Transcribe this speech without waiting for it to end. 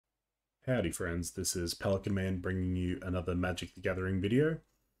Howdy friends, this is Pelican Man bringing you another Magic the Gathering video.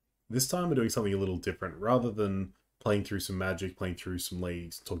 This time we're doing something a little different. Rather than playing through some Magic, playing through some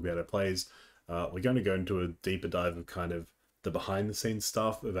leagues, talking about our plays, we're going to go into a deeper dive of kind of the behind the scenes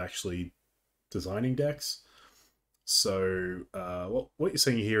stuff of actually designing decks. So what you're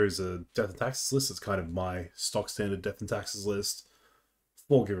seeing here is a Death and Taxes list. It's kind of my stock standard Death and Taxes list.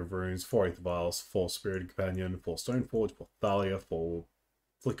 4 Giver of Runes, 4 Aether Vials, 4 Spirited Companion, 4 Stoneforge, 4 Thalia, 4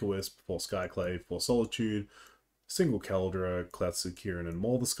 Flickerwisp, 4 Skyclave, 4 Solitude, single Caldera, Cloudseed Kieran and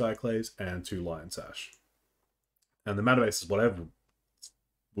more of the Skyclaves, and 2 Lion Sash. And the mana base is whatever.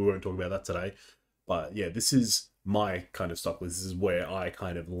 We won't talk about that today. But yeah, this is my kind of stock list. This is where I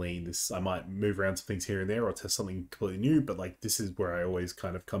kind of lean. I might move around some things here and there or test something completely new, but like this is where I always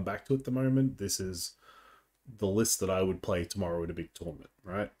kind of come back to at the moment. This is the list that I would play tomorrow at a big tournament,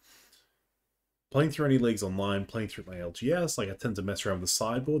 right? Playing through any leagues online, playing through my LGS, like I tend to mess around with the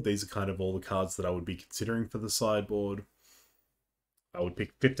sideboard. These are kind of all the cards that I would be considering for the sideboard. I would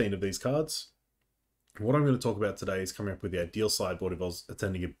pick 15 of these cards. What I'm going to talk about today is coming up with the ideal sideboard if I was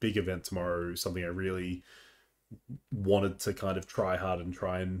attending a big event tomorrow, something I really wanted to kind of try hard and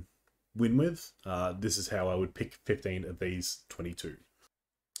try and win with. This is how I would pick 15 of these 22.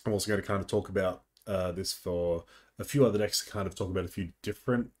 I'm also going to kind of talk about this for a few other decks to kind of talk about a few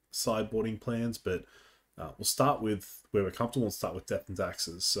different sideboarding plans, but we'll start with where we're comfortable and start with Death and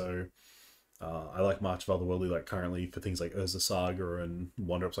Taxes. So I like March of Otherworldly, like currently for things like Urza Saga and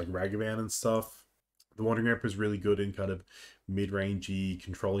Wonder-Ups like Ragavan and stuff. The Wandering Emperor is really good in kind of mid-rangey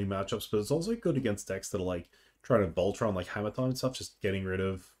controlling matchups, but it's also good against decks that are like trying to Voltron like Hammer Time and stuff, just getting rid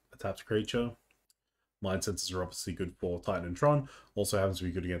of a tapped creature. Mind Sensors are obviously good for Titan and Tron. Also happens to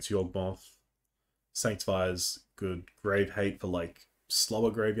be good against Yawgmoth. Sanctifier's good. Grave Hate for like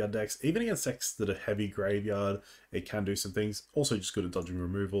slower graveyard decks. Even against decks that are heavy graveyard, it can do some things. Also just good at dodging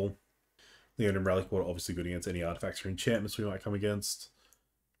removal. Leonin Relic Water obviously good against any artifacts or enchantments we might come against.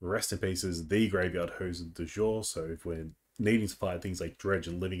 Rest in Peace is the graveyard hose du jour, so if we're needing to fight things like Dredge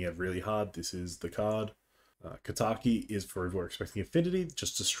and Living Ebb really hard, this is the card. Kataki is for if we're expecting Affinity,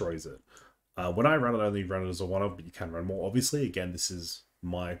 just destroys it. When I run it, I only run it as a one-of, but you can run more, obviously. Again, this is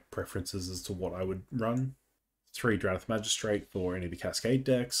my preferences as to what I would run. 3 Drannith Magistrate for any of the Cascade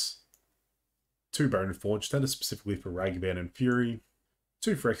decks. 2 Bone Forge, that is specifically for Ragavan and Fury.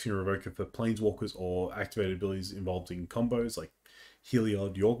 2 Phyrexian Revoker for Planeswalkers or activated abilities involved in combos like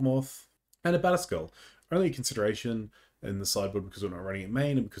Heliod, Yawgmoth. And a Batterskull. Only a consideration in the sideboard because we're not running it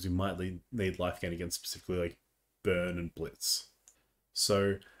main and because we might need life gain against specifically like Burn and Blitz.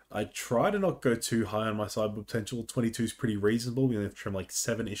 So I try to not go too high on my sideboard potential. 22 is pretty reasonable. We only have to trim like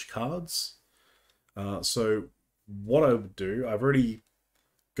 7-ish cards. So what I would do, I've already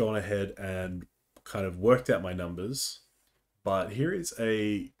gone ahead and kind of worked out my numbers. But here is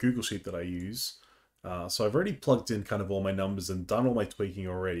a Google Sheet that I use. So I've already plugged in kind of all my numbers and done all my tweaking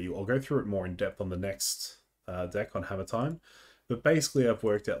already. I'll go through it more in depth on the next deck on Hammer Time. But basically I've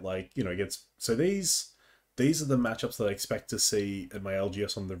worked out like, you know, so these are the matchups that I expect to see at my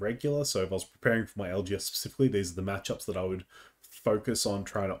LGS on the regular. So if I was preparing for my LGS specifically, these are the matchups that I would focus on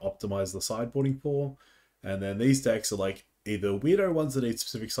trying to optimize the sideboarding for. And then these decks are like either weirdo ones that need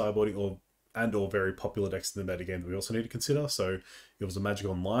specific sideboarding or very popular decks in the metagame that we also need to consider. So if it was a Magic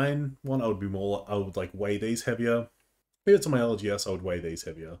Online one, I would like weigh these heavier. If it's on my LGS, I would weigh these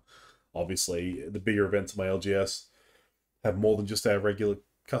heavier. Obviously, the bigger events on my LGS have more than just our regular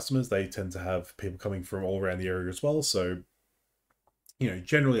customers. They tend to have people coming from all around the area as well. So, you know,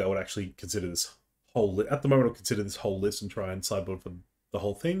 generally I would actually consider this at the moment I'll consider this whole list and try and sideboard for the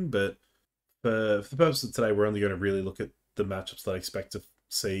whole thing. But for the purpose of today, we're only going to really look at the matchups that I expect to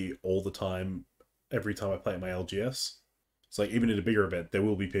see all the time, every time I play at my LGS. So like even in a bigger event, there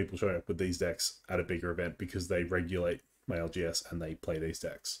will be people showing up with these decks at a bigger event because they regulate my LGS and they play these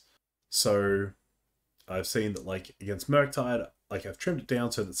decks. So I've seen that like against Murktide, like I've trimmed it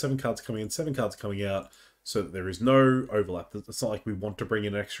down so that 7 cards are coming in, 7 cards are coming out, so that there is no overlap. It's not like we want to bring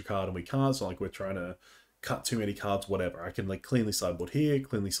in an extra card and we can't. It's not like we're trying to cut too many cards, whatever. I can like cleanly sideboard here,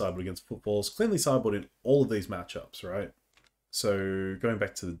 cleanly sideboard against Footfalls, cleanly sideboard in all of these matchups, right? So going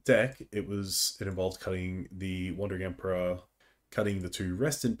back to the deck, it involved cutting the Wandering Emperor, cutting the 2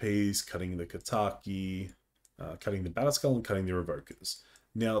 Rest in Peace, cutting the Kataki, cutting the Batterskull, and cutting the Revokers.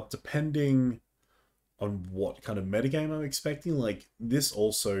 Now, depending on what kind of metagame I'm expecting, like this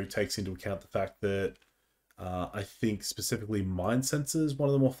also takes into account the fact that I think specifically Mind Sensor is one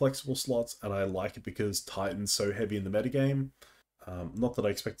of the more flexible slots, and I like it because Titan's so heavy in the metagame. Not that I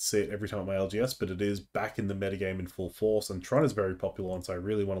expect to see it every time at my LGS, but it is back in the metagame in full force, and Tron is very popular, and so I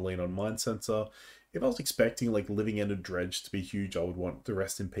really want to lean on Mind Sensor. if I was expecting like Living End of Dredge to be huge, I would want the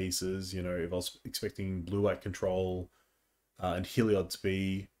Rest in Pieces. You know, if I was expecting Blue Light Control and Heliod to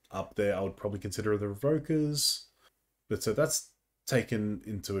be up there, I would probably consider the Revokers. But so that's taken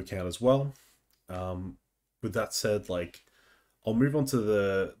into account as well. With that said, like I'll move on to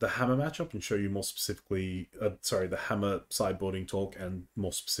the hammer matchup and show you more specifically, the hammer sideboarding talk and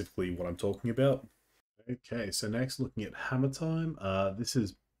more specifically what I'm talking about. Okay, so next looking at hammer time. This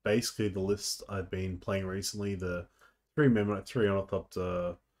is basically the list I've been playing recently. The 3 Memnite, 3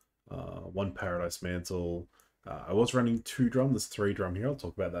 Ornithopter, 1 Paradise Mantle. I was running 2 drum, there's 3 drum here, I'll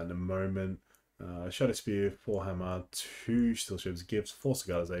talk about that in a moment. Shadow Spear, 4 Hammer, 2 Steel Shapes Gifts, 4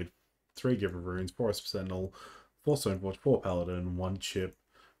 Cigar's Aid, 3 Giver Runes, 4 Sentinel, 4 Stoneforge, 4 Paladin, 1 Chip,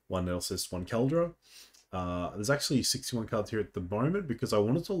 1 Neosys, 1 Keldra. There's actually 61 cards here at the moment because I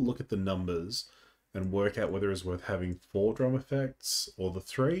wanted to look at the numbers and work out whether it's worth having 4 drum effects or the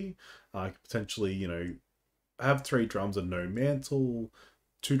 3. I could potentially, you know, have 3 drums and no mantle,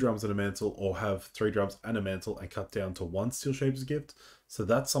 2 drums and a mantle, or have 3 drums and a mantle and cut down to 1 Steel Shapes Gift. So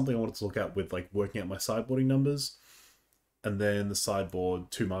that's something I wanted to look at with like working out my sideboarding numbers. And then the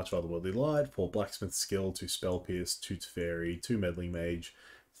sideboard, 2 March of Otherworldly Light, 4 Blacksmith Skill, 2 Spell Pierce, 2 Teferi, 2 Meddling Mage,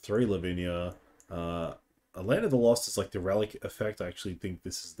 3 Lavinia. A Land of the Lost is like the relic effect. I actually think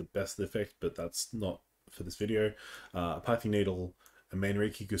this is the best effect, but that's not for this video. A Python Needle, a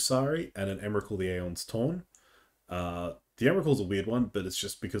Manriki Gusari, and an Emrakul the Aeon's Torn. The Emrakul's a weird one, but it's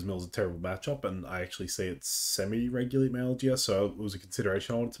just because Mill's a terrible matchup, and I actually see it semi-regularly in my LGS, so it was a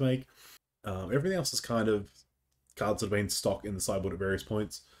consideration I wanted to make. Everything else is kind of cards that have been stock in the sideboard at various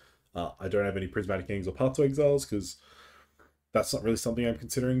points. I don't have any Prismatic Kings or Path to Exiles, because that's not really something I'm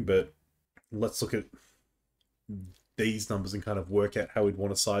considering, but let's look at these numbers and kind of work out how we'd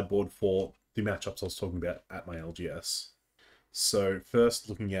want a sideboard for the matchups I was talking about at my LGS. So first,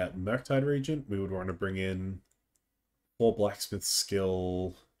 looking at Murktide Regent, we would want to bring in 4 Blacksmith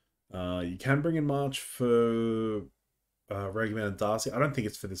Skill. You can bring in March for Ragavan and Darcy. I don't think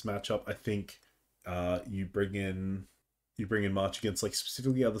it's for this matchup. I think you bring in March against like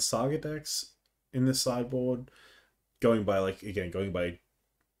specifically other Saga decks in this sideboard. Going by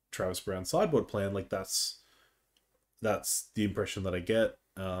Travis Brown's sideboard plan, like that's the impression that I get.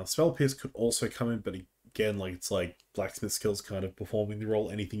 Spell Pierce could also come in, but again, like it's like Blacksmith Skill's kind of performing the role.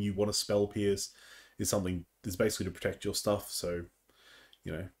 Anything you want to Spell Pierce is something that's basically to protect your stuff. So,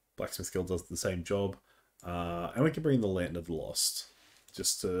 you know, Blacksmith Skill does the same job. And we can bring in the Land of the Lost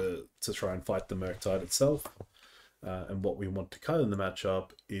just to try and fight the Murktide itself. And what we want to cut in the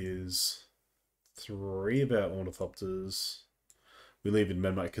matchup is 3 of our Ornithopters. We leave in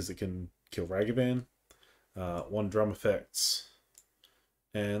Memnite because it can kill Ragavan. 1 drum effects,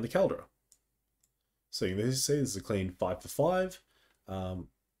 and the Keldra. So you can see this is a clean 5 for 5.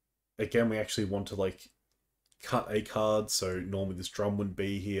 Again, we actually want to like cut a card, so normally this drum wouldn't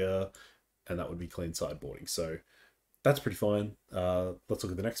be here, and that would be clean sideboarding. So that's pretty fine. Let's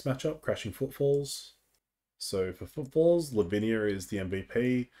look at the next matchup, Crashing Footfalls. So for Footfalls, Lavinia is the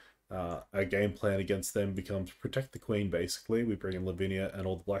MVP. Our game plan against them becomes protect the Queen, basically. We bring in Lavinia and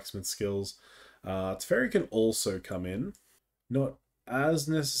all the Blacksmith skills. Teferi can also come in. Not as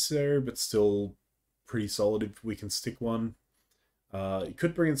necessary, but still pretty solid if we can stick one. You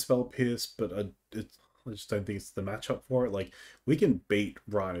could bring in Spell Pierce, but I just don't think it's the matchup for it. Like, we can beat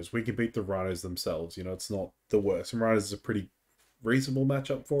Rhinos. We can beat the Rhinos themselves. You know, it's not the worst. And Rhinos is a pretty reasonable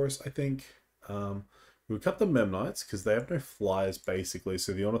matchup for us, I think. We cut the Memnites because they have no flyers, basically.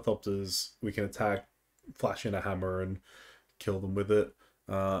 So the Ornithopters, we can attack, flash in a hammer, and kill them with it.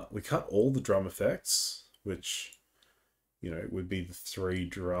 We cut all the drum effects, which, you know, would be the 3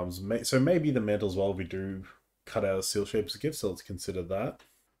 drums. So maybe the mantle as well. We do cut out Steel Shapes of Gifts, so let's consider that.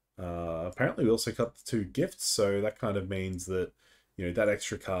 Apparently we also cut the 2 gifts, so that kind of means that, you know, that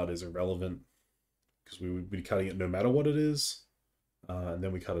extra card is irrelevant because we would be cutting it no matter what it is. And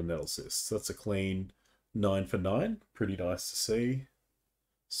then we cut a Nettle Cyst. So that's a clean 9 for 9. Pretty nice to see.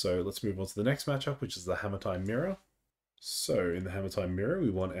 So let's move on to the next matchup, which is the Hammer Time Mirror. So in the Hammer Time Mirror,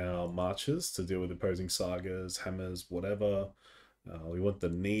 we want our marches to deal with opposing sagas, hammers, whatever. We want the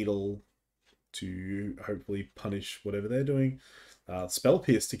Needle to hopefully punish whatever they're doing. Spell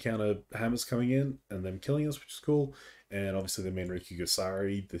Pierce to counter hammers coming in and them killing us, which is cool. And obviously the Manriki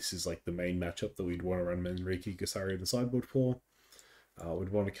Gusari. This is like the main matchup that we'd want to run Manriki Gusari in the sideboard for. We'd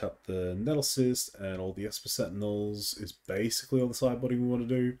want to cut the Nettle Cyst, and all the Esper Sentinels is basically all the sideboarding we want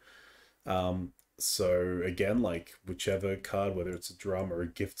to do. So again, like whichever card, whether it's a drum or a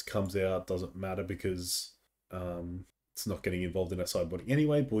gift comes out, doesn't matter because it's not getting involved in our sideboarding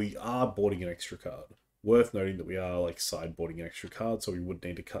anyway, but we are boarding an extra card. Worth noting that we are like sideboarding an extra card, so we would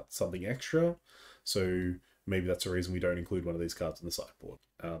need to cut something extra. So maybe that's a reason we don't include one of these cards in the sideboard.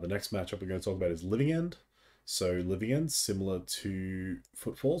 The next matchup we're going to talk about is Living End. So Living End, similar to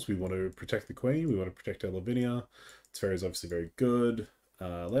Footfalls, we want to protect the Queen, we want to protect our Lavinia. Teferi is obviously very good.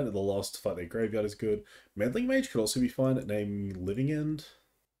 Land of the Lost to fight their graveyard is good. Meddling Mage could also be fine at naming Living End.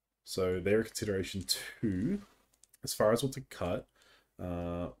 So they're a consideration too. As far as what to cut,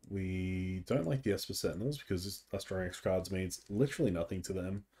 we don't like the Esper Sentinels because us drawing extra cards means literally nothing to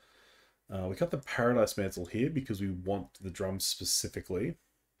them. We cut the Paradise Mantle here because we want the drums specifically.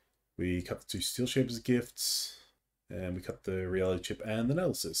 We cut the 2 Steel Shapers gifts, and we cut the Reality Chip and the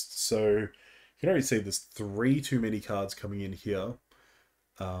Nail Assist. So you can already see there's 3 too many cards coming in here.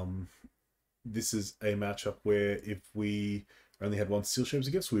 This is a matchup where if we only had 1 Steel Shapers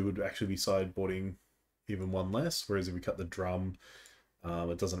gifts, we would actually be sideboarding even 1 less. Whereas if we cut the drum,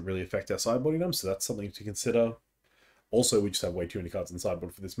 it doesn't really affect our sideboarding them, so that's something to consider. Also, we just have way too many cards in the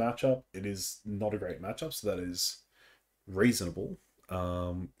sideboard for this matchup. It is not a great matchup, so that is reasonable.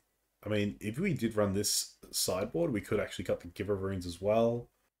 I mean, if we did run this sideboard, we could actually cut the Giver Runes as well,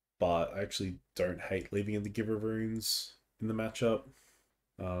 but I actually don't hate leaving in the Giver Runes in the matchup.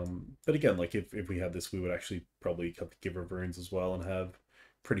 But again, like if we had this, we would actually probably cut the Giver Runes as well and have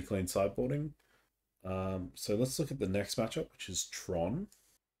pretty clean sideboarding. So let's look at the next matchup, which is Tron.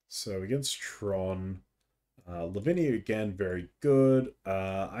 So against Tron, Lavinia again, very good.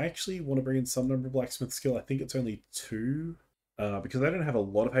 I actually want to bring in some number of Blacksmith skill. I think it's only 2. Because they don't have a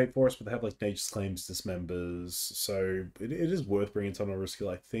lot of hate for us, but they have like Nature's Claims, Dismembers. So it is worth bringing some number of skill,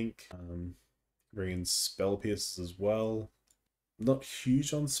 I think. Bring in Spell Pierces as well. Not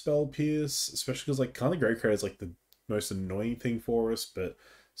huge on Spell Pierce, especially because like kind of Grey Crater is like the most annoying thing for us, but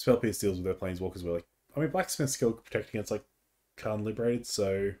Spell Pierce deals with their Planeswalkers. We're like, I mean, Blacksmith skill could protect against like Khan Liberated,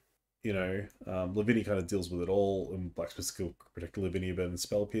 so you know, Lavinia kind of deals with it all, and Blacksmith skill could protect Lavinia better than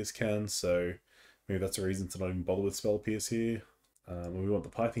Spell Pierce can, so maybe that's a reason to not even bother with Spell Pierce here. We want the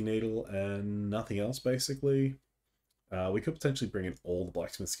Pithing Needle and nothing else, basically. We could potentially bring in all the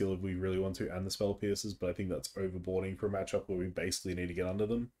Blacksmith skill if we really want to, and the Spell Pierces, but I think that's overboarding for a matchup where we basically need to get under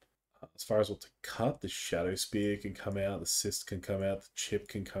them. As far as what to cut, the Shadow Spear can come out, the Cyst can come out, the Chip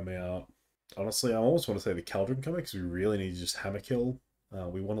can come out. Honestly, I almost want to say the Cauldron can come out because we really need to just hammer kill.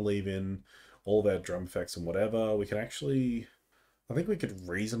 We want to leave in all of our drum effects and whatever. We can actually... I think we could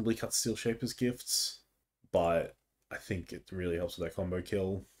reasonably cut Steel Shaper's gifts, but I think it really helps with that combo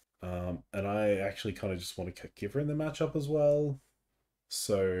kill. And I actually kind of just want to cut Giver in the matchup as well.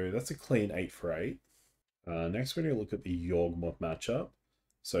 So that's a clean 8 for 8. Next we're going to look at the Yawgmoth matchup.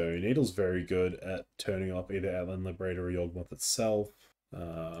 So Needle's very good at turning off either Outland Liberator or Yawgmoth itself.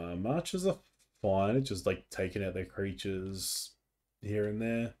 Marches are fine, it's just like taking out their creatures here and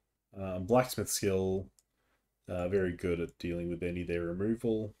there. Blacksmith skill, very good at dealing with any of their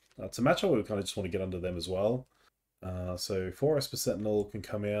removal. It's a matchup where we kind of just want to get under them as well. So 4 Esper Sentinel can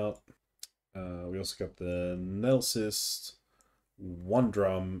come out. We also got the Nail Cyst, 1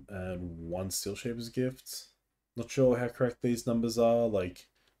 Drum, and 1 Steel Shaper's Gift. Not sure how correct these numbers are. Like,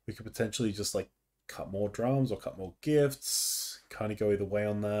 we could potentially just like cut more drums or cut more gifts. Kind of go either way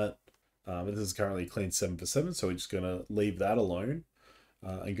on that. But this is currently a clean 7 for 7, so we're just going to leave that alone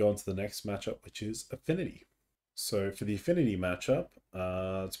and go on to the next matchup, which is Affinity. So for the Affinity matchup,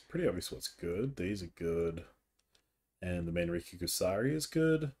 it's pretty obvious what's good. These are good. And the Manriki Gusari is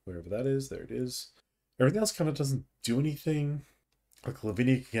good. Wherever that is, there it is. Everything else kind of doesn't do anything. Like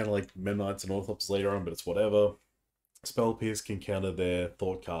Lavinia can counter like Memnites and Orthops later on, but it's whatever. Spell Pierce can counter their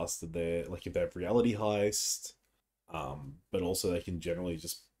Thoughtcast, their like if they have Reality Heist. But also they can generally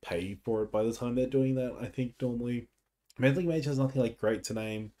just pay for it by the time they're doing that, I think, normally. Meddling Mage has nothing like great to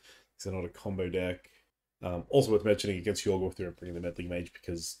name. They're not a combo deck. Also worth mentioning against Yawgmoth, they're bringing the Meddling Mage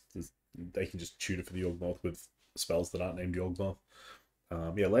because they can just tutor for the Yawgmoth with spells that aren't named Yawgmoth.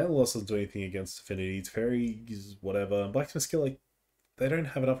 Yeah, Land of the Lost doesn't do anything against Affinity. Teferi is whatever. Blacksmith skill, like, they don't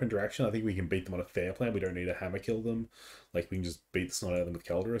have enough interaction. I think we can beat them on a fair plan. We don't need to hammer kill them. Like, we can just beat the snot out of them with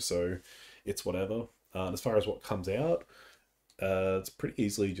Caldera, so it's whatever. As far as what comes out, it's pretty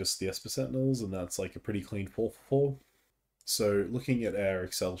easily just the Esper Sentinels, and that's like a pretty clean 4 for 4. So looking at our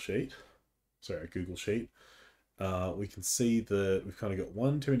Excel sheet, sorry, our Google sheet, we can see that we've kind of got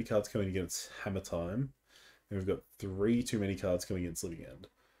 1 too many cards coming against Hammer Time, and we've got 3 too many cards coming against Living End.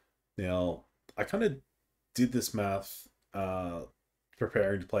 Now, I kind of did this math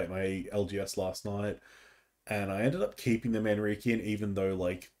preparing to play at my LGS last night, and I ended up keeping the Manriki, and even though,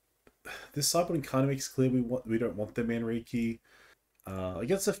 like, this sideboarding kind of makes clear we don't want the Manriki.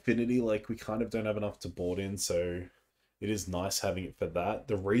 Against Affinity, like, we kind of don't have enough to board in, so it is nice having it for that.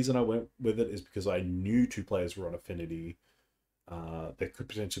 The reason I went with it is because I knew 2 players were on Affinity. There could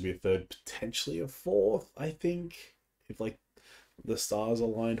potentially be a third, potentially a fourth, I think. If like the stars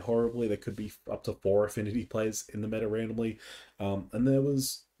aligned horribly, there could be up to 4 affinity players in the meta randomly. And there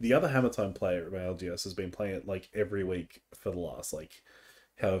was the other Hammer Time player at my LGS has been playing it like every week for the last like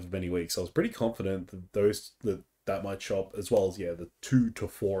however many weeks. So I was pretty confident that that might show up, as well as the 2 to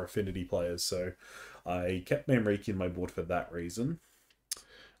 4 affinity players. So I kept Manriki in my board for that reason.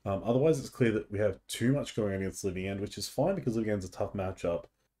 Otherwise, it's clear that we have too much going on against Living End, which is fine because Living End's a tough matchup.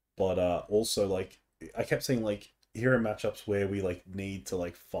 But also, like, I kept saying, like, here are matchups where we, like, need to,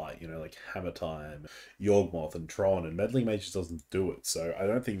 like, fight, you know, like Hammer Time, Yawgmoth, and Tron, and Meddling Mage just doesn't do it. So I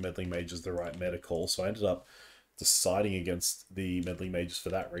don't think Meddling Mage is the right meta call. So I ended up deciding against the Meddling Mages for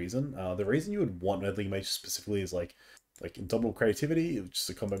that reason. The reason you would want Meddling Mage specifically is, like Indomitable Creativity, which is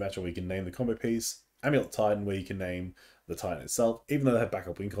a combo matchup where you can name the combo piece. Amulet Titan, where you can name the Titan itself. Even though they have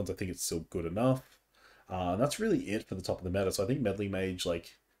backup win cons, I think it's still good enough. And that's really it for the top of the meta. So I think Meddling Mage,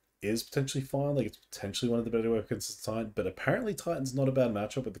 like, is potentially fine. Like, it's potentially one of the better weapons against Titan. But apparently Titan's not a bad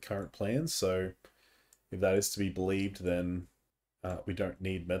matchup with the current plans. So if that is to be believed, then we don't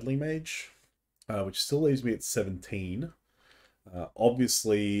need Meddling Mage. Which still leaves me at 17.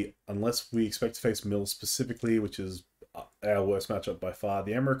 Obviously, unless we expect to face Mill specifically, which is our worst matchup by far,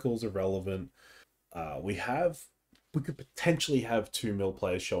 the Emeracles are relevant. We could potentially have 2 Mill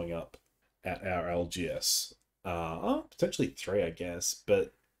players showing up at our LGS. Potentially 3, I guess,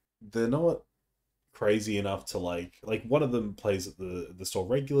 but they're not crazy enough to like one of them plays at the store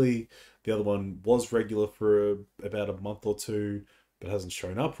regularly. The other one was regular for about a month or two, but hasn't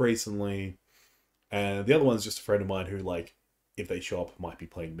shown up recently. And the other one's just a friend of mine who, like, if they show up, might be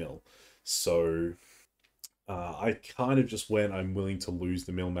playing Mill. So I kind of just went, I'm willing to lose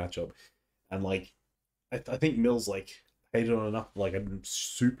the Mill matchup. And, like, I think Mill's, like, hated on enough. Like, I didn't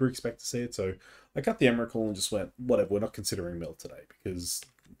super expect to see it. So I cut the Emrakul and just went, whatever, we're not considering Mill today because,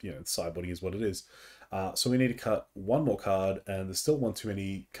 you know, sideboarding is what it is. So we need to cut one more card, and there's still one too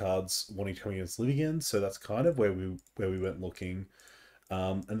many cards wanting to come against Living End. So that's kind of where we went looking.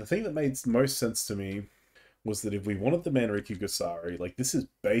 And the thing that made most sense to me was that if we wanted the Manriki Gusari, like, this is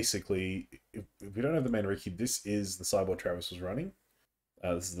basically, if we don't have the Manriki, this is the sideboard Travis was running.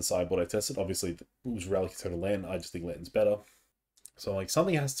 This is the sideboard I tested. Obviously, it was Relic Total Land. I just think Lanton's better. So, like,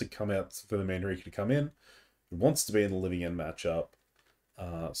 something has to come out for the Manriki to come in. It wants to be in the Living End matchup.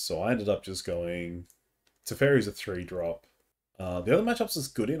 So I ended up just going Teferi's a 3-drop. The other matchups is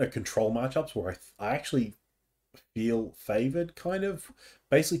good in are control matchups where I actually feel favored, kind of,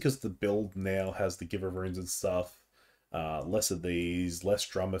 basically because the build now has the Giver Runes and stuff, less of these, less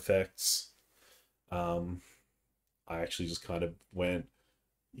drum effects. I actually just kind of went,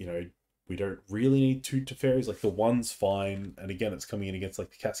 you know, we don't really need 2 Teferis. Like, the one's fine, and again, it's coming in against,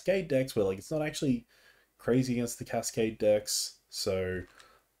 like, the Cascade decks, where, like, it's not actually crazy against the Cascade decks. So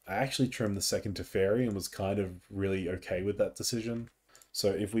I actually trimmed the second Teferi and was kind of really okay with that decision. So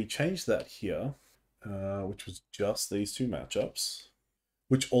if we change that here, which was just these 2 matchups,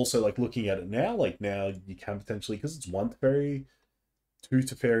 which also, like, looking at it now, like, now you can potentially, because it's 1 Teferi, 2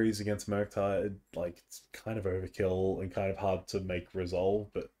 Teferis against Murktide, like, it's kind of overkill and kind of hard to make resolve,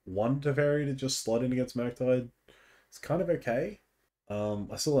 but 1 Teferi to just slot in against Murktide, it's kind of okay.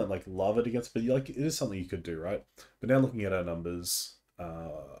 I still don't, like, love it against, but, like, it is something you could do, right? But now looking at our numbers,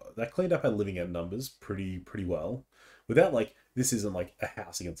 that cleaned up our Living End numbers pretty well. Without, like, this isn't like a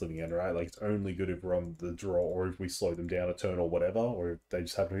house against Living End, right? Like, it's only good if we're on the draw or if we slow them down a turn or whatever, or if they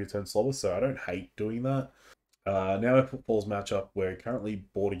just happen to be a turn slower. So I don't hate doing that. Now our footballs match up. We're currently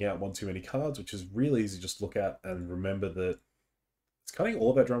boarding out one too many cards, which is really easy to just look at and remember that it's cutting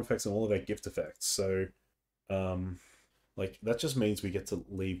all of our drum effects and all of our gift effects. So, like, that just means we get to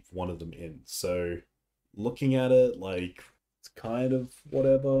leave one of them in. So looking at it, like, it's kind of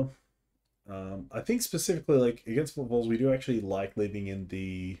whatever. I think specifically, like, against footballs, we do actually like leaving in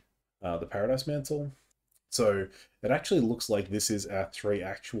the Paradise Mantle. So it actually looks like this is our 3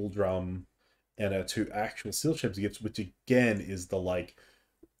 actual drum and our 2 actual Steel Shapes gifts, which again is the, like,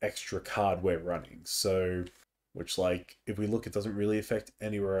 extra card we're running. So, which, like, if we look, it doesn't really affect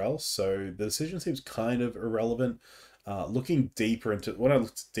anywhere else. So the decision seems kind of irrelevant. Looking deeper into, when I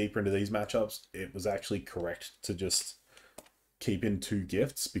looked deeper into these matchups, it was actually correct to just keep in 2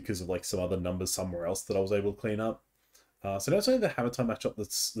 gifts because of, like, some other numbers somewhere else that I was able to clean up. So now it's only the Hammer Time matchup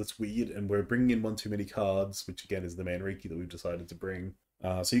that's weird, and we're bringing in 1 too many cards, which again is the Manriki that we've decided to bring.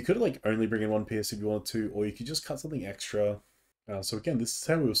 So you could, like, only bring in 1 PS if you wanted to, or you could just cut something extra. So again, this is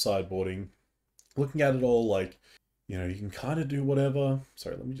how we were sideboarding. Looking at it all, like, you know, you can kind of do whatever.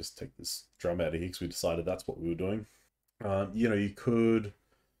 Sorry, let me just take this drum out of here because we decided that's what we were doing. You know, you could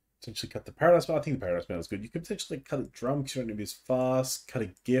Potentially cut the Paradise Mail. I think the Paradise Mail is good. You could potentially cut a drum because you don't need to be as fast. Cut a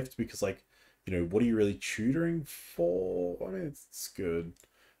gift because, like, you know, what are you really tutoring for? I mean, it's good.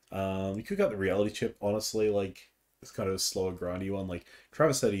 You could cut the reality chip, honestly. Like, it's kind of a slower, grindy one. Like,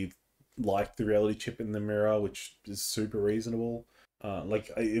 Travis said he liked the reality chip in the mirror, which is super reasonable.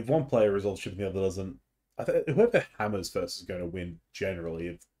 If one player resolves chip and the other doesn't, I think whoever hammers first is going to win generally.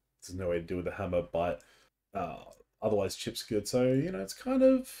 If there's no way to do with the hammer, but uh, otherwise chip's good. So you know, it's kind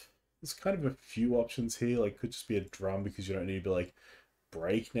of there's kind of a few options here. Like, could just be a drum because you don't need to be like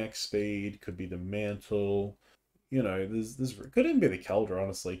breakneck speed. Could be the mantle. You know, there's could even be the Keldra.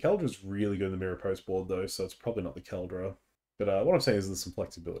 Honestly, Keldra's really good in the mirror post board though, so it's probably not the Keldra. But what I'm saying is there's some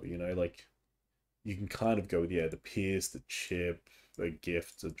flexibility. You know, like you can kind of go with the pierce, the chip, the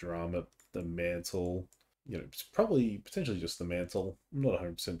gift, the drum, the mantle. You know, it's probably potentially just the mantle. I'm not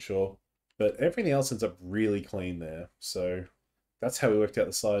 100% sure, but everything else ends up really clean there. So that's how we worked out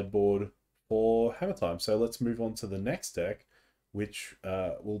the sideboard for Hammer Time. So let's move on to the next deck, which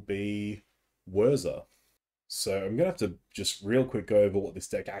will be Wurza. So I'm gonna have to just real quick go over what this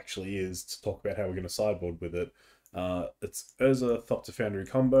deck actually is to talk about how we're gonna sideboard with it. It's Urza Thopter Foundry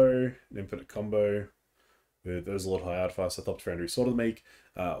combo, an infinite combo with Urza Lord High Artificer, Thopter Foundry Sword of the Meek,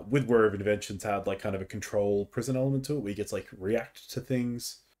 with Whir of Invention to add like kind of a control prison element to it where you get to like react to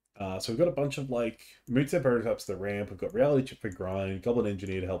things. So we've got a bunch of like Moonstep prototypes to the ramp, we've got Reality Chip for grind, Goblin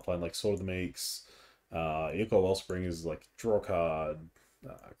Engineer to help find like Sword of the Meeks, Echo Wellspring is like draw card,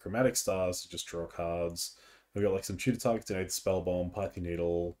 Chromatic Stars to just draw cards. We've got like some tutor targets, Innate Spell Bomb, Python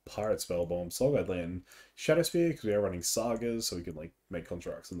Needle, Pirate Spell Bomb, Soulguide Lantern, Shadow Spear because we are running sagas, so we can like make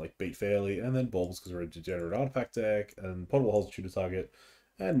constructs and like beat fairly, and then Baubles because we're a degenerate artifact deck, and Potable Hole's tutor target,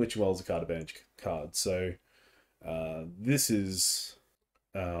 and Witching Well is a card advantage card. So this is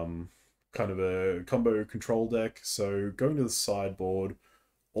kind of a combo control deck. So going to the sideboard,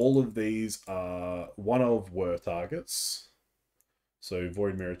 all of these are one of Whir targets. So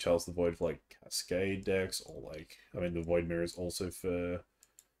Void Mirror tells the Void for like Cascade decks, or like, I mean, the Void Mirror is also for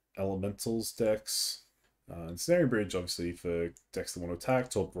Elementals decks. And Snaring Bridge, obviously, for decks that want to attack.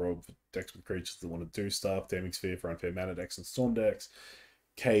 Torp Rob for decks with creatures that want to do stuff. Damning Sphere for unfair mana decks and Storm decks.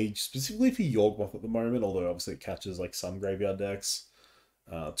 Cage, specifically for Yawgmoth at the moment, although obviously it catches like some graveyard decks.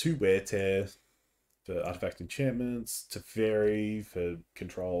 2 Wear Tear for artifact enchantments. Teferi for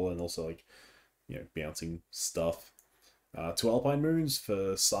control and also like, you know, bouncing stuff. 2 Alpine Moons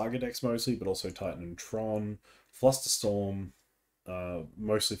for Saga decks mostly, but also Titan and Tron. Flusterstorm,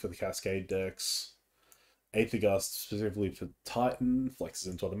 mostly for the Cascade decks. Aether Gust, specifically for Titan, flexes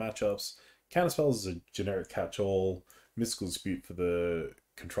into other matchups. Counterspells is a generic catch-all. Mystical Dispute for the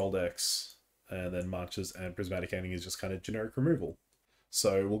control decks. And then Marches and Prismatic Ending is just kind of generic removal.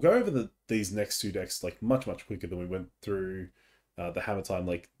 So we'll go over these next 2 decks like much quicker than we went through the Hammer Time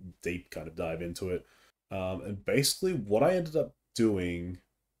like deep kind of dive into it. And basically what I ended up doing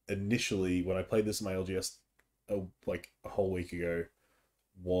initially when I played this in my LGS like a whole week ago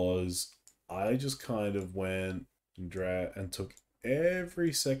was I just kind of went and took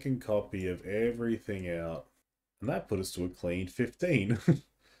every second copy of everything out, and that put us to a clean 15.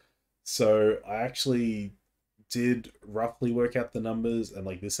 So I actually did roughly work out the numbers, and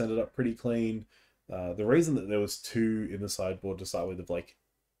like this ended up pretty clean. The reason that there was 2 in the sideboard to start with of like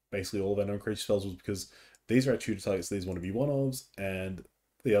basically all of our non-creature spells was because these are our tutor targets, these want to be one-ofs, and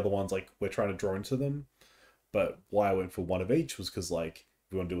the other ones, like, we're trying to draw into them. But why I went for 1 of each was because, like,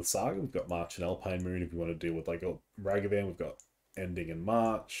 if we want to deal with Saga, we've got March and Alpine Moon. If we want to deal with, like, a Ragavan, we've got Ending and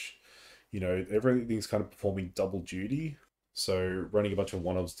March. You know, everything's kind of performing double duty. So running a bunch of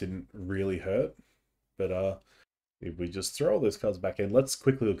one-ofs didn't really hurt. But if we just throw all those cards back in, let's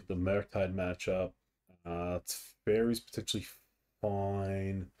quickly look at the Murktide matchup. Fairy's potentially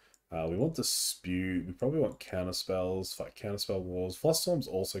fine. We want Dispute. We probably want Counterspells, fight Counterspell Wars. Froststorm's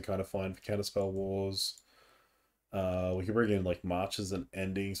also kind of fine for Counterspell Wars. We can bring in like Marches and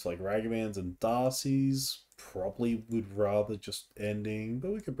Endings for like Ragavans and Darcy's. Probably would rather just Ending,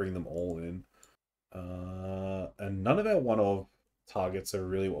 but we could bring them all in. And none of our one-of targets are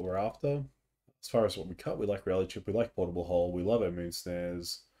really what we're after. As far as what we cut, we like Reality Chip, we like Portable Hole, we love our Moon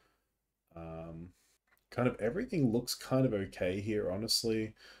Snares. Kind of everything looks kind of okay here,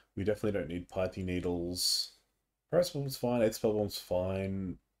 honestly. We definitely don't need Python Needles. Price Bomb's fine, 8 Spell Bomb's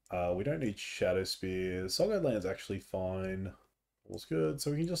fine. We don't need Shadow Spear. Soulguide Land's actually fine. All's good.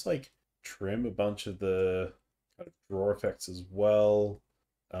 So we can just like trim a bunch of the kind of draw effects as well.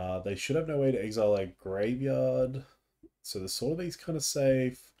 They should have no way to exile our graveyard. So the Sword of these kind of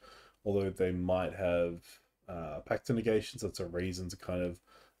safe. Although they might have Pact to Negations. That's a reason to kind of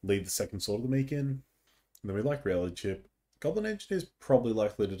leave the second Sword of the Meek in. And then we like Reality Chip. Goblin Engineer is probably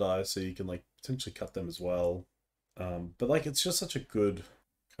likely to die, so you can like potentially cut them as well. But like it's just such a good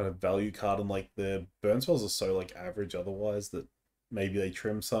kind of value card, and like their burn spells are so like average otherwise that maybe they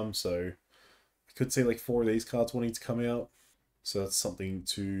trim some. So I could see like 4 of these cards wanting to come out. So that's something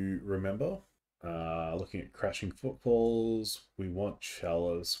to remember. Looking at Crashing Footfalls, we want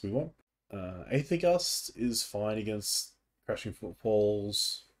Chalice. We want Aether Gust is fine against Crashing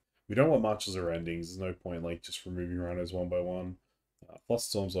Footfalls. We don't want Marches or Endings. There's no point like just removing runners one by one.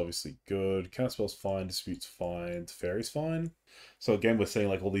 Flusterstorm's obviously good. Counterspell's fine. Dispute's fine. Teferi's fine. So again, we're seeing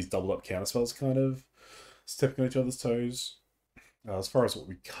like all these doubled up counterspells kind of stepping on each other's toes. As far as what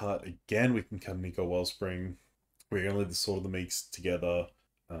we cut, again, we can cut Nico Wellspring. We're going to leave the Sword of the Meeks together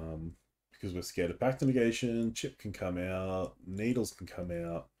because we're scared of Pact Negation. Chip can come out. Needles can come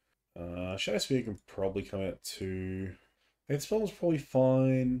out. Shadow Sphere can probably come out too. Faith Spell's probably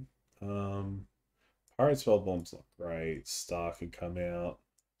fine. Pirate Spellbomb's not great. Star can come out.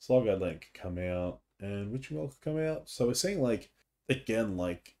 Slogguard Link can come out. And Witching Well can come out. So we're seeing like, again,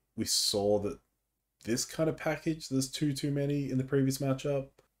 like we saw that this kind of package, there's too many in the previous matchup.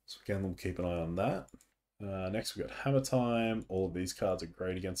 So again, we'll keep an eye on that. Next we've got Hammer Time. All of these cards are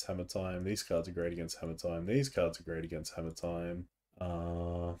great against Hammer Time. These cards are great against Hammer Time. These cards are great against Hammer Time.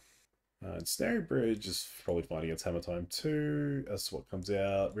 Snaring Bridge is probably fine against Hammer Time too. As to what comes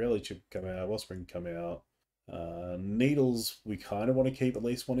out. Reality Chip can come out. Wellspring can come out. Needles, we kind of want to keep at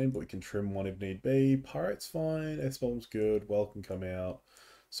least one in, but we can trim one if need be. Pirate's fine. S-Bomb's good. Well can come out.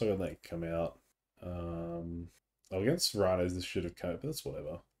 So that can come out. Against Rhinos, this should have come out, but that's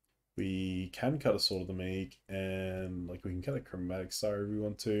whatever. We can cut a Sword of the Meek, and like we can cut a Chromatic Star if we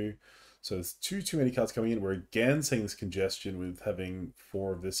want to. So there's too many cards coming in. We're again seeing this congestion with having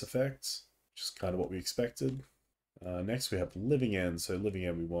 4 of this effect, which is kind of what we expected. Next we have Living End. So Living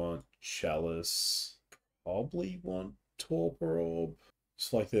End we want Chalice, probably want Torpor Orb.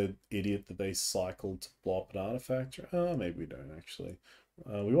 Just like the idiot that they cycled to blow up an artifact. Maybe we don't actually.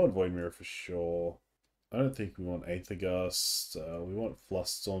 We want Void Mirror for sure. I don't think we want Aether Gust. We want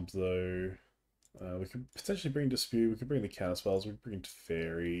Flusterstorms though. We could potentially bring Dispute. We could bring the counterspells. We could bring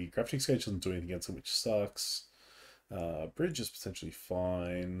Fairy. Grafting Sketch doesn't do anything against it, which sucks. Bridge is potentially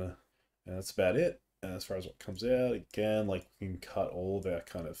fine. And that's about it. And as far as what comes out, again, like we can cut all of our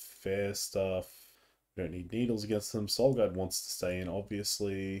kind of fair stuff. We don't need Needles against them. Soul Guide wants to stay in,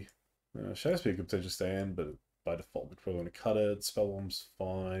 obviously. Shadow Spear could potentially stay in, but by default, we'd probably want to cut it. Spellbomb's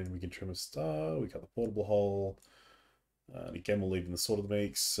fine. We can trim a star. We cut the portable hole. And again, we'll leave in the Sword of the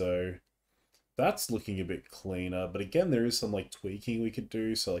Meeks. So that's looking a bit cleaner. But again, there is some like tweaking we could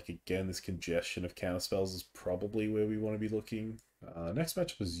do. So like again, this congestion of counterspells is probably where we want to be looking. Next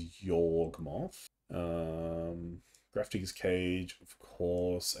matchup is Yawgmoth. Grafting's Cage, of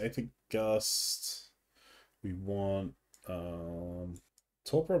course. Aether Gust. We want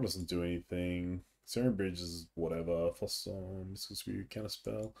Torpor doesn't do anything. Serum Bridge is whatever. Flusterstorm, Mystical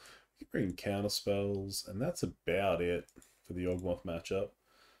Counterspell. We can bring counterspells, and that's about it for the Yawgmoth matchup.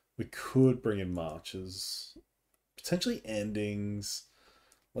 We could bring in Marches, potentially Endings.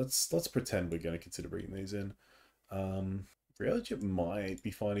 Let's pretend we're going to consider bringing these in. Reality might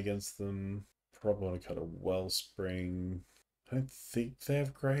be fine against them. Probably want to cut a Wellspring. I don't think they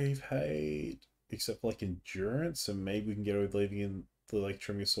have Grave Hate, except for like Endurance, so maybe we can get away with leaving in the like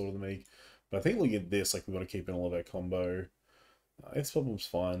trimming a Sword of the Meek. But I think looking at this, like we want to keep in all of our combo. X-Problem's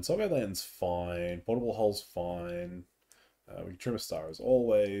fine. Soulguide Lantern's fine. Portable Hole's fine. We can trim a star as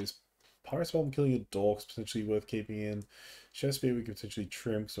always. Pirate Spellbomb killing a Dork's potentially worth keeping in. Shadow Spear we can potentially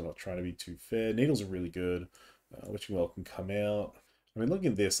trim because we're not trying to be too fair. Needles are really good. Witching Well can come out. I mean, looking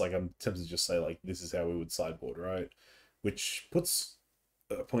at this, like I'm tempted to just say like this is how we would sideboard, right? Which puts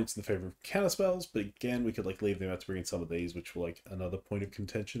points in the favor of counterspells, but again, we could like leave them out to bring in some of these, which were like another point of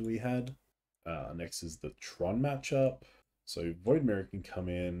contention we had. Next is the Tron matchup. So Void Mirror can come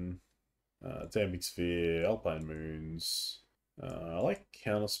in. Damping Sphere, Alpine Moons. I like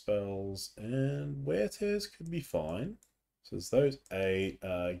counterspells, and Wear Tears could be fine. So there's those 8.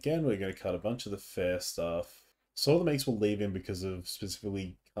 Again, we're going to cut a bunch of the fair stuff. Sword of the Meeks will leave in because of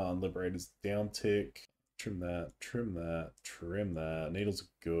specifically Khan Liberator's downtick. Trim that, trim that, trim that. Needles are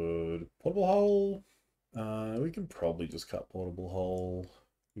good. Portable Hole. We can probably just cut Portable Hole.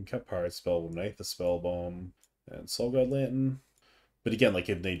 We can cut Pirate Spellbomb, Aether Spellbomb, and Soulguide Lantern. But again, like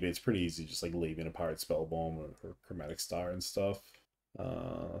if need be, it's pretty easy to just like leave in a Pirate Spellbomb or Chromatic Star and stuff.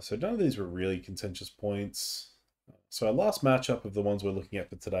 So none of these were really contentious points. So our last matchup of the ones we're looking at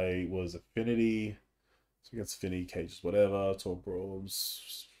for today was Affinity. So against Affinity, Cages, whatever. Torpor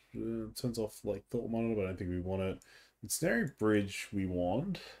Orbs. Turns off like Thought Monitor, but I don't think we want it. Ensnaring Bridge we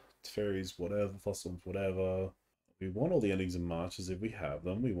want. Fairies, whatever. Flusterstorms, whatever. We want all the endings and marches if we have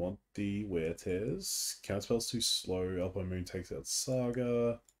them. We want the wear tears. Counterspell's too slow. Alpine Moon takes out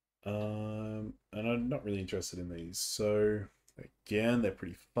Saga. And I'm not really interested in these. So again, they're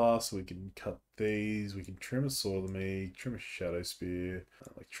pretty fast. So we can cut these. We can trim a Sword of the Meek, trim a Shadow Spear,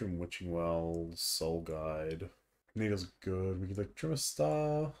 like trim Witching Well, Soul Guide. Needle's good. We could like trim a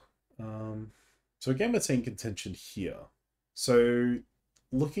Star. So again, we're seeing contention here. So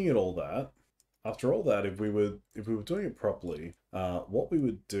looking at all that, after all that, if we were doing it properly, what we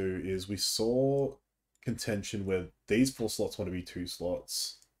would do is we saw contention where these 4 slots want to be 2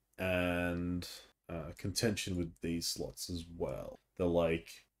 slots, and contention with these slots as well. They're like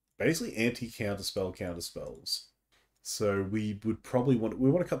basically anti-counterspell counterspells. So we would probably want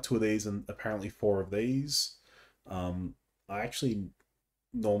to cut 2 of these and apparently 4 of these. I actually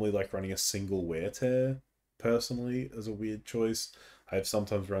normally like running a single wear tear personally as a weird choice. I have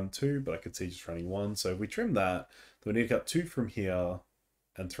sometimes run 2, but I could see just running 1. So if we trim that, then we need to cut 2 from here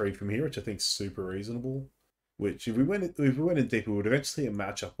and 3 from here, which I think is super reasonable. Which if we went in deeper, we would eventually a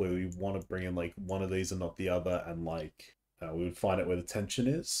matchup where we want to bring in like one of these and not the other, and like we would find out where the tension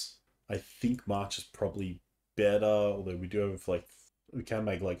is. I think March is probably better, although we do have like we can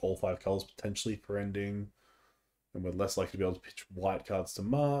make like all 5 colors potentially for ending, and we're less likely to be able to pitch white cards to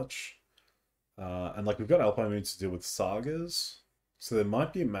March. And like we've got Alpine Moon to deal with Sagas. So there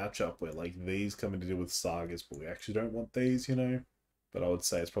might be a matchup where like these come in to deal with Sagas, but we actually don't want these, you know? But I would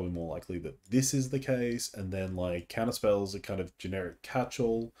say it's probably more likely that this is the case, and then like counterspells are kind of generic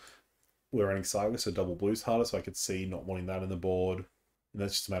catch-all. We're running Saga, so double blue's harder, so I could see not wanting that in the board. And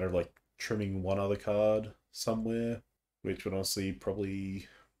that's just a matter of like trimming one other card somewhere, which would honestly probably...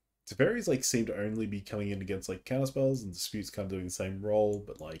 Teferis like seem to only be coming in against like counterspells, and Dispute's kind of doing the same role,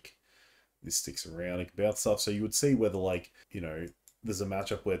 but like this sticks around, it can bounce stuff. So you would see whether like, you know, there's a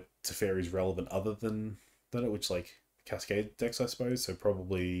matchup where Teferi is relevant other than it, which like Cascade decks, I suppose. So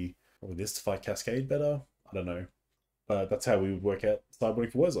probably this to fight Cascade better. I don't know. But that's how we would work out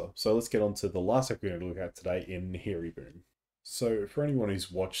sideboarding for Wurzer. So let's get on to the last deck we're going to look at today in Nihiri Boom. So for anyone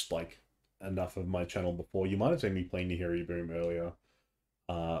who's watched like enough of my channel before, you might have seen me playing Nihiri Boom earlier.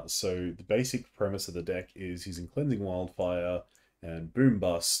 So the basic premise of the deck is using Cleansing Wildfire and Boom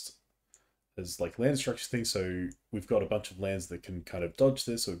Bust as like land destruction things. So we've got a bunch of lands that can kind of dodge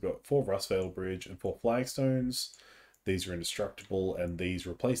this. So we've got 4 Rustveil Bridge and 4 Flagstones. These are indestructible, and these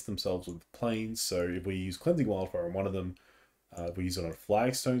replace themselves with planes. So if we use Cleansing Wildfire on one of them, if we use it on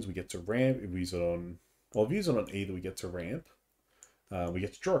Flagstones, we get to ramp. If we use it on, well, if we use it on either, we get to ramp. We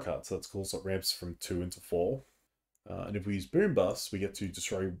get to draw a card, so that's cool. So it ramps from 2 into 4. And if we use Boom Bust, we get to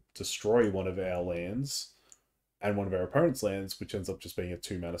destroy one of our lands and one of our opponent's lands, which ends up just being a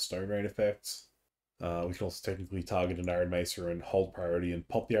 2-mana Stone Rain effect. We can also technically target an Arid Mesa and hold priority and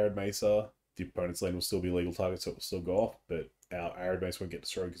pop the Arid Mesa. The opponent's land will still be a legal target, so it will still go off, but our Arid Mesa won't get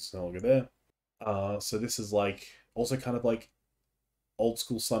destroyed because it's no longer there. So this is like also kind of like old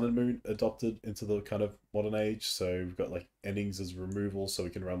school Sun and Moon adopted into the kind of modern age. So we've got like endings as removal, so we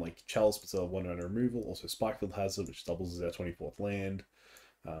can run like Chalice but still have 1 mana removal. Also Spikefield Hazard, which doubles as our 24th land.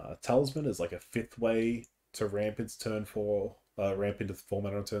 Talisman is like a 5th way to ramp into turn 4, ramp into 4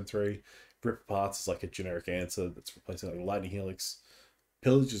 mana on turn 3. Rip Parts is like a generic answer that's replacing like Lightning Helix.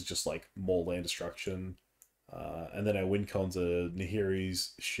 Pillage is just like more land destruction. And then our win cons are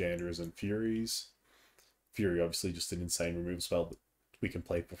Nihiris, Chandras, and Furies. Fury obviously just an insane removal spell that we can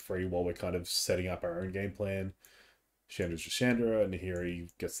play for free while we're kind of setting up our own game plan. Chandra's just Chandra, and Nihiri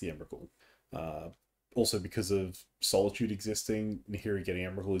gets the Emrakul. Also, because of Solitude existing, Nihiri getting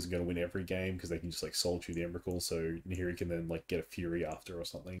Emrakul isn't going to win every game because they can just like Solitude the Emrakul, so Nihiri can then like get a Fury after or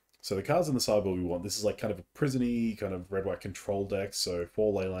something. So the cards in the sideboard we want, this is like kind of a prison-y, kind of red-white control deck, so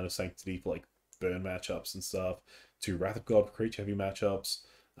 4 Leyline of Sanctity for like burn matchups and stuff, 2 Wrath of God for creature-heavy matchups,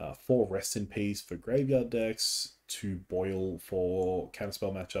 4 Rest in Peace for graveyard decks, 2 Boil for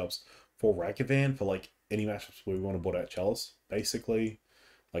counterspell matchups, 4 Ragavan for like any matchups where we want to board out Chalice, basically.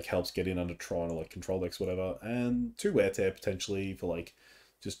 Like helps get in under Tron or like control decks, whatever, and 2 Wear Tear potentially for like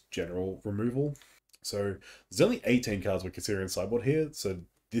just general removal. So there's only 18 cards we're considering sideboard here, so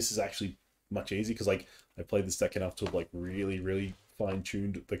this is actually much easier because like I played this deck enough to have like really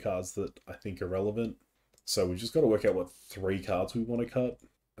fine-tuned the cards that I think are relevant. So we've just got to work out what 3 cards we want to cut.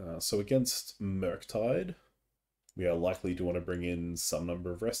 So against Murktide, we are likely to want to bring in some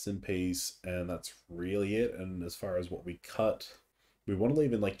number of Rest in Peace, and that's really it. And as far as what we cut, we want to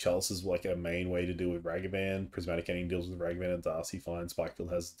leave in like Chalice as like a main way to deal with Ragavan. Prismatic Ending deals with Ragavan and Darcy fine.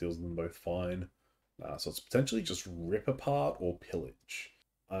 Spikefield has deals with them both fine. So it's potentially just Rip Apart or Pillage.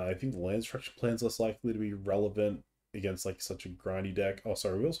 I think the land structure plan's less likely to be relevant against like such a grindy deck. Oh,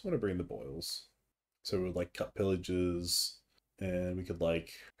 sorry, we also want to bring in the Boils. So we would like cut pillages, and we could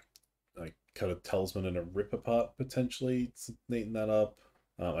like cut a talisman and a rip apart potentially to neaten that up.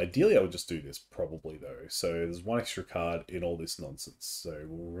 Ideally, I would just do this probably though. So there's one extra card in all this nonsense. So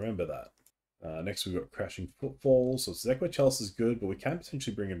we'll remember that. Next we've got Crashing Footfall. So Zekwa Chalice is good, but we can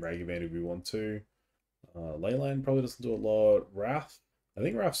potentially bring in Ragavan if we want to. Leyline probably doesn't do a lot. Wrath, I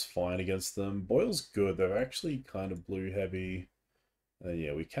think Wrath's fine against them. Boyle's good. They're actually kind of blue heavy.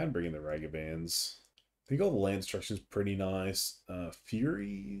 Yeah, we can bring in the Ragavans. I think all the land destruction is pretty nice.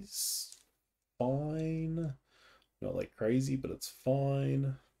 Fury's fine. Not like crazy, but it's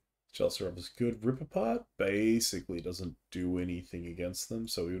fine. Chelsea is good. Rip Apart basically doesn't do anything against them,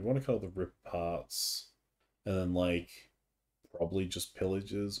 so we would want to cut all the Rip Aparts. And then, like, probably just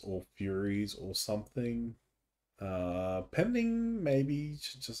Pillages or Furies or something. Pending, maybe,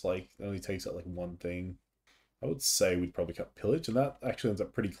 just like, only takes out like one thing. I would say we'd probably cut Pillage, and that actually ends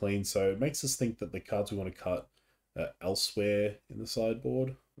up pretty clean, so it makes us think that the cards we want to cut are elsewhere in the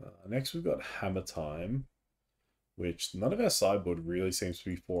sideboard. Next, we've got Hammer Time, which none of our sideboard really seems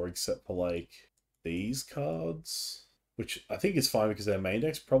to be for, except for, like, these cards, which I think is fine because our main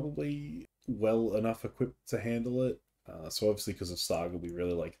deck's probably well enough equipped to handle it. So obviously because of Saga, we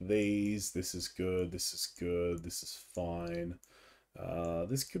really like these. This is good, this is good, this is fine.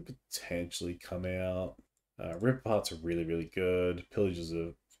 This could potentially come out. Rip Parts are really, really good. Pillages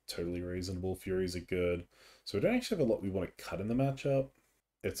are totally reasonable. Furies are good. So we don't actually have a lot we want to cut in the matchup.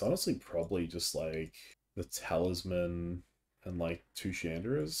 It's honestly probably just like the Talisman and like two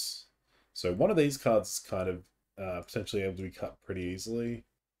Chandra's. So one of these cards is kind of potentially able to be cut pretty easily,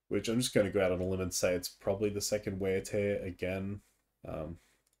 which I'm just going to go out on a limb and say it's probably the second Wear Tear again.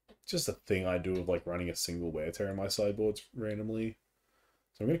 Just a thing I do of like running a single Wear Tear in my sideboards randomly.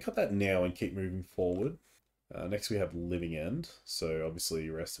 So I'm going to cut that now and keep moving forward. Next we have Living End. So obviously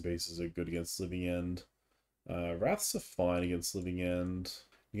Rest in Pieces are good against Living End. Wraths are fine against Living End.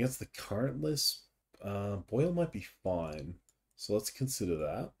 Against the current list, Boyle might be fine. So let's consider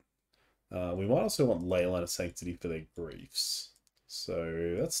that. We might also want Leyline of Sanctity for their Griefs.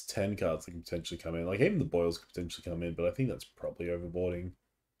 So that's 10 cards that can potentially come in. Like even the Boyles could potentially come in, but I think that's probably overboarding.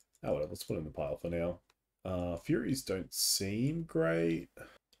 Oh, whatever, let's put it in the pile for now. Furies don't seem great.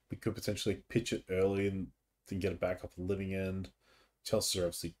 We could potentially pitch it early and then get it back off the Living End. Chelsea are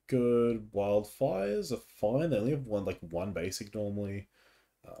obviously good. Wildfires are fine. They only have one basic normally.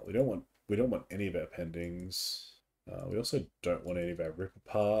 We don't want any of our pendings. We also don't want any of our Rip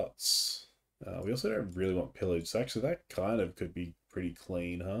Aparts. We also don't really want Pillage. So actually that kind of could be pretty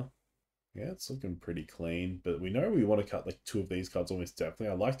clean, huh? Yeah, it's looking pretty clean. But we know we want to cut like two of these cards almost definitely.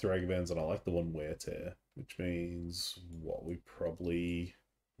 I like the Ragavans and I like the one Wear Tear. Which means what we probably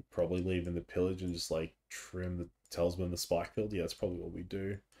leave in the Pillage and just like trim the Talisman, the Spike Field. Yeah, that's probably what we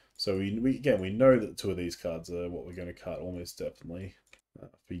do. So we know that two of these cards are what we're going to cut almost definitely.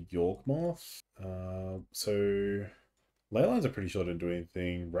 For Yorkmoth. So Leylines are pretty sure don't do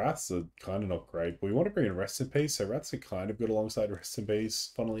anything. Wraths are kind of not great, but we want to bring in Rest in Peace, so Wraths are kind of good alongside Rest in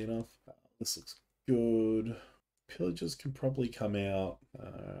Peace, funnily enough. This looks good. Pillagers can probably come out.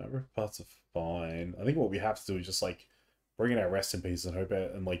 Rip Parts are fine. I think what we have to do is just like bring in our Rest in Peace and hope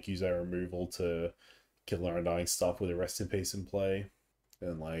out and like use our removal to kill our Undying stuff with a Rest in Peace in play.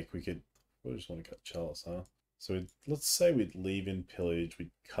 And like we just want to cut Chalice, huh? So let's say we'd leave in Pillage,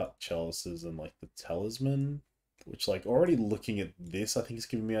 we'd cut Chalices and like the Talisman, which like already looking at this, I think is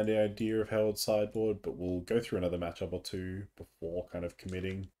giving me an idea of how it's sideboard, but we'll go through another matchup or two before kind of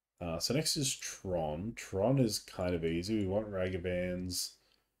committing. So next is Tron. Tron is kind of easy. We want Ragavans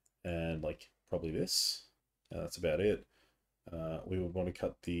and like probably this. That's about it. We would want to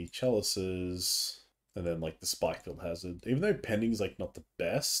cut the Chalices and then like the Spikefield Hazard. Even though pending is like not the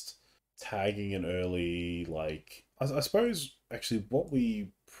best, tagging an early, like I suppose actually what we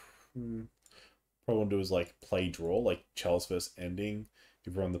probably want to do is like play draw, like Chalice versus Ending.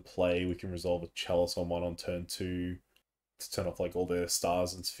 If we're on the play, we can resolve a Chalice on one on turn 2 to turn off like all their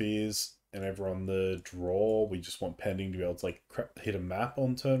stars and spheres. And over on the draw, we just want pending to be able to like hit a map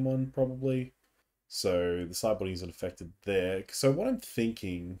on turn 1 probably. So the sideboarding isn't affected there. So what I'm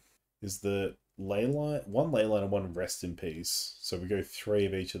thinking is that one Leyline and one Rest in Peace. So we go 3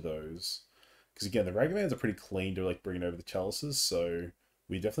 of each of those. Because again, the Ragavans are pretty clean to like bring over the Chalices, so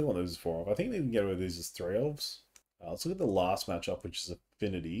we definitely want those as 4 of. I think we can get over these as 3 ofs. Let's look at the last matchup, which is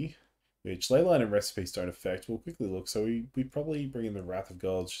Affinity, which Leyline and Rest in Peace don't affect. We'll quickly look. So we probably bring in the Wrath of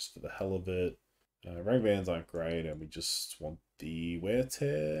Gods just for the hell of it. Ragavans aren't great, and we just want the Wear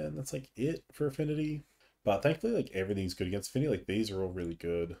Tear, and that's like it for Affinity. But thankfully, like everything's good against Affinity. Like these are all really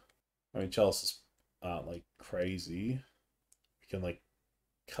good. I mean, Chalices aren't like crazy. We can like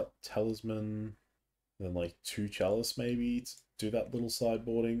cut Talisman. and then like 2 chalice maybe to do that little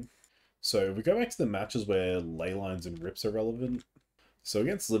sideboarding. So if we go back to the matches where ley lines and rips are relevant, so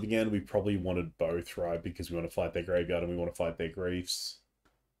against Living End, we probably wanted both, right? Because we want to fight their graveyard and we want to fight their griefs.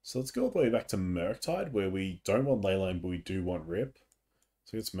 So let's go all the way back to Murktide, where we don't want Leyline, but we do want Rip.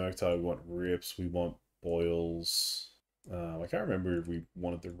 So against Murktide, we want Rips, we want Boils. I can't remember if we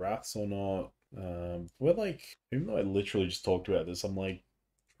wanted the Wraths or not. We're like, even though I literally just talked about this, I'm like,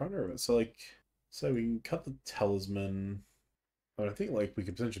 trying to remember. So like, so we can cut the Talisman. I think like we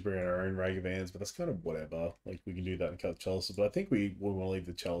could potentially bring in our own Ragavans, but that's kind of whatever. Like we can do that and cut chalices, but I think we want to leave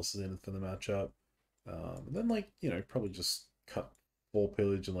the chalices in for the matchup. And then like, you know, probably just cut 4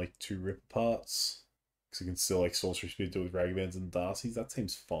 pillage and like 2 rip parts. Because you can still like sorcery speed do it with Ragavans and Darcy's. That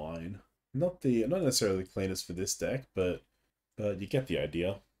seems fine. Not necessarily the cleanest for this deck, but you get the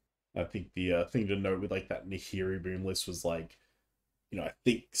idea. I think the thing to note with like that Nihiri Boom list was like, you know, I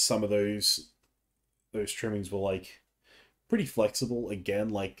think some of those trimmings were like pretty flexible. Again,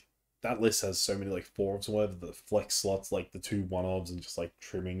 like that list has so many like 4-ofs or whatever, the flex slots, like the 2 1-ofs and just like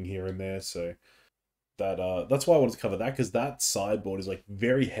trimming here and there. So that's why I wanted to cover that, because that sideboard is like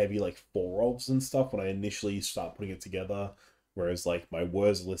very heavy, like 4-ofs and stuff when I initially start putting it together. Whereas like my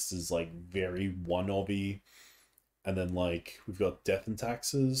words list is like very 1-ofy. And then like we've got Death and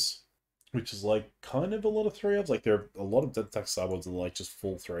Taxes, which is like kind of a lot of 3-ofs. Like there are a lot of Death and Tax sideboards that are like just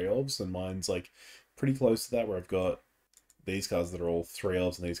full 3-ofs, and mine's like pretty close to that, where I've got these cards that are all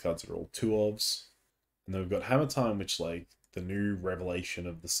 3-ofs and these cards that are all 2-ofs. And then we've got Hammer Time, which like the new revelation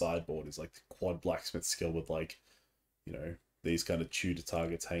of the sideboard is like the quad blacksmith skill with like, you know, these kind of tutor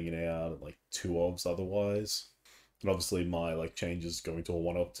targets hanging out and like 2-ofs otherwise. And obviously my like changes going to a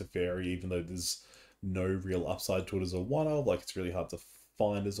 1-off to Fairy, even though there's no real upside to it as a 1-off. Like it's really hard to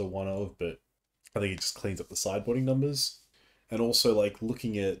find as a 1-off, but I think it just cleans up the sideboarding numbers. And also like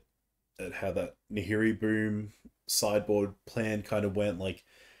looking at how that Nihiri Boom sideboard plan kind of went, like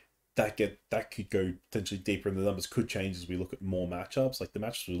that could go potentially deeper in the numbers, could change as we look at more matchups. Like the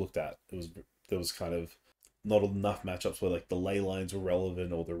matchups we looked at, there was kind of not enough matchups where like the ley lines were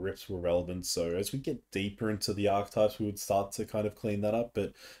relevant or the rips were relevant. So as we get deeper into the archetypes, we would start to kind of clean that up.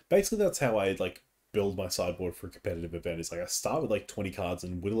 But basically that's how I like build my sideboard for a competitive event. Is like I start with like 20 cards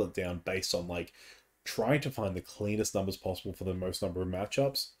and whittle it down based on like trying to find the cleanest numbers possible for the most number of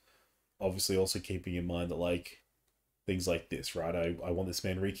matchups. Obviously also keeping in mind that like things like this, right? I want this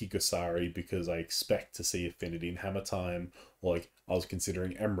Manriki Gosari because I expect to see Affinity in Hammer Time, or like I was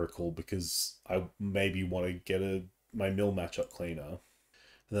considering Emrakul because I maybe want to get my mill matchup cleaner.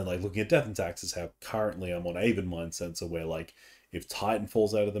 And then like looking at Death and Taxes, how currently I'm on Aven Mind Sensor, where like if Titan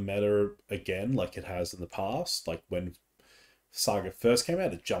falls out of the meta again, like it has in the past, like when Saga first came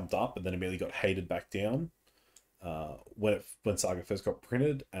out, it jumped up and then immediately got hated back down. When Saga first got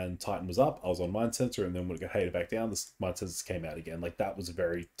printed and Titan was up, I was on Mind Sensor, and then when it got hated back down, the Mind Sensors came out again. Like that was a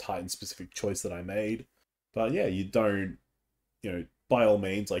very Titan specific choice that I made. But yeah, you don't, you know, by all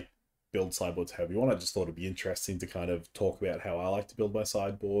means, like build sideboards however you want. I just thought it'd be interesting to kind of talk about how I like to build my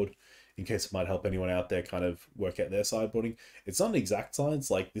sideboard, in case it might help anyone out there kind of work out their sideboarding. It's not an exact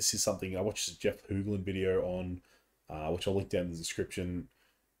science. Like this is something I watched a Jeff Hoogland video on, which I'll link down in the description.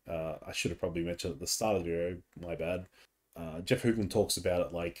 I should have probably mentioned at the start of the video, my bad. Jeff Hoogland talks about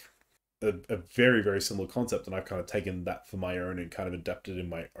it like a very, very similar concept, and I've kind of taken that for my own and kind of adapted in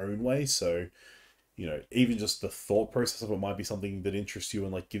my own way. So, you know, even just the thought process of it might be something that interests you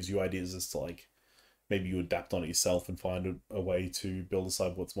and like gives you ideas as to like maybe you adapt on it yourself and find a way to build a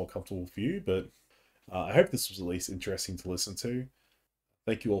sideboard that's more comfortable for you. But I hope this was at least interesting to listen to.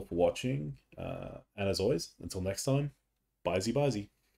 Thank you all for watching, and as always, until next time, bye-zy.